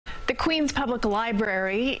The Queens Public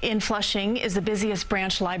Library in Flushing is the busiest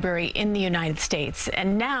branch library in the United States,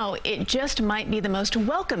 and now it just might be the most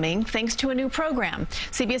welcoming thanks to a new program.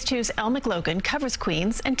 CBS 2's Elle McLogan covers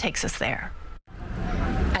Queens and takes us there.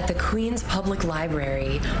 At the Queens Public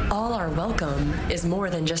Library, all our welcome is more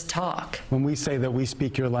than just talk. When we say that we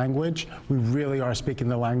speak your language, we really are speaking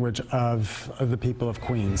the language of the people of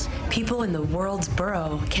Queens. People in the world's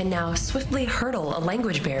borough can now swiftly hurdle a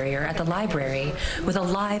language barrier at the library with a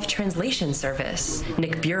live translation service.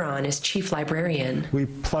 Nick Buron is chief librarian. We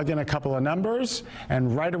plug in a couple of numbers,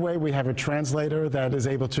 and right away we have a translator that is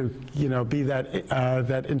able to, be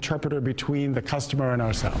that interpreter between the customer and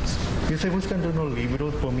ourselves.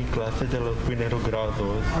 Are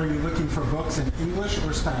you looking for books in English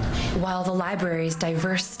or Spanish? While the library's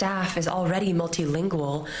diverse staff is already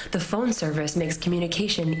multilingual, the phone service makes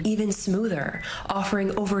communication even smoother,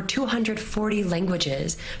 offering over 240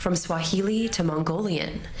 languages from Swahili to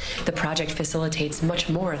Mongolian. The project facilitates much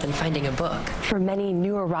more than finding a book. For many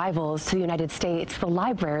new arrivals to the United States, the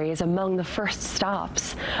library is among the first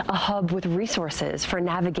stops, a hub with resources for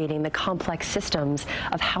navigating the complex systems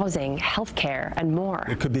of housing, healthcare, and more.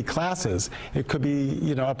 It could be classes. It could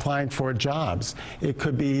be, applying for jobs. It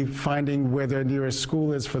could be finding where their nearest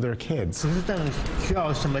school is for their kids. Getting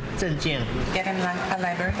a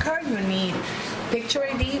library card, you need picture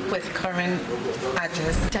ID with current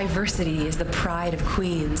address. Diversity is the pride of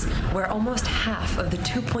Queens, where almost half of the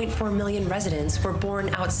 2.4 million residents were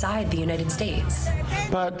born outside the United States.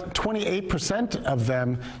 But 28% of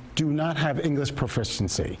them do not have English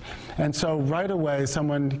proficiency. And so right away,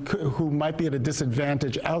 someone who might be at a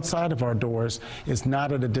disadvantage outside of our doors is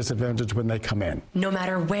not at a disadvantage when they come in. No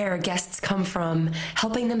matter where guests come from,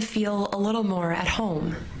 helping them feel a little more at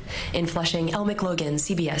home. In Flushing, Elle McLogan,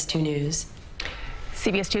 CBS 2 News.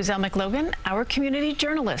 CBS 2's Elle McLogan, our community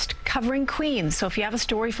journalist covering Queens. So if you have a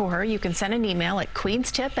story for her, you can send an email at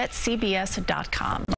queenstip@cbs.com.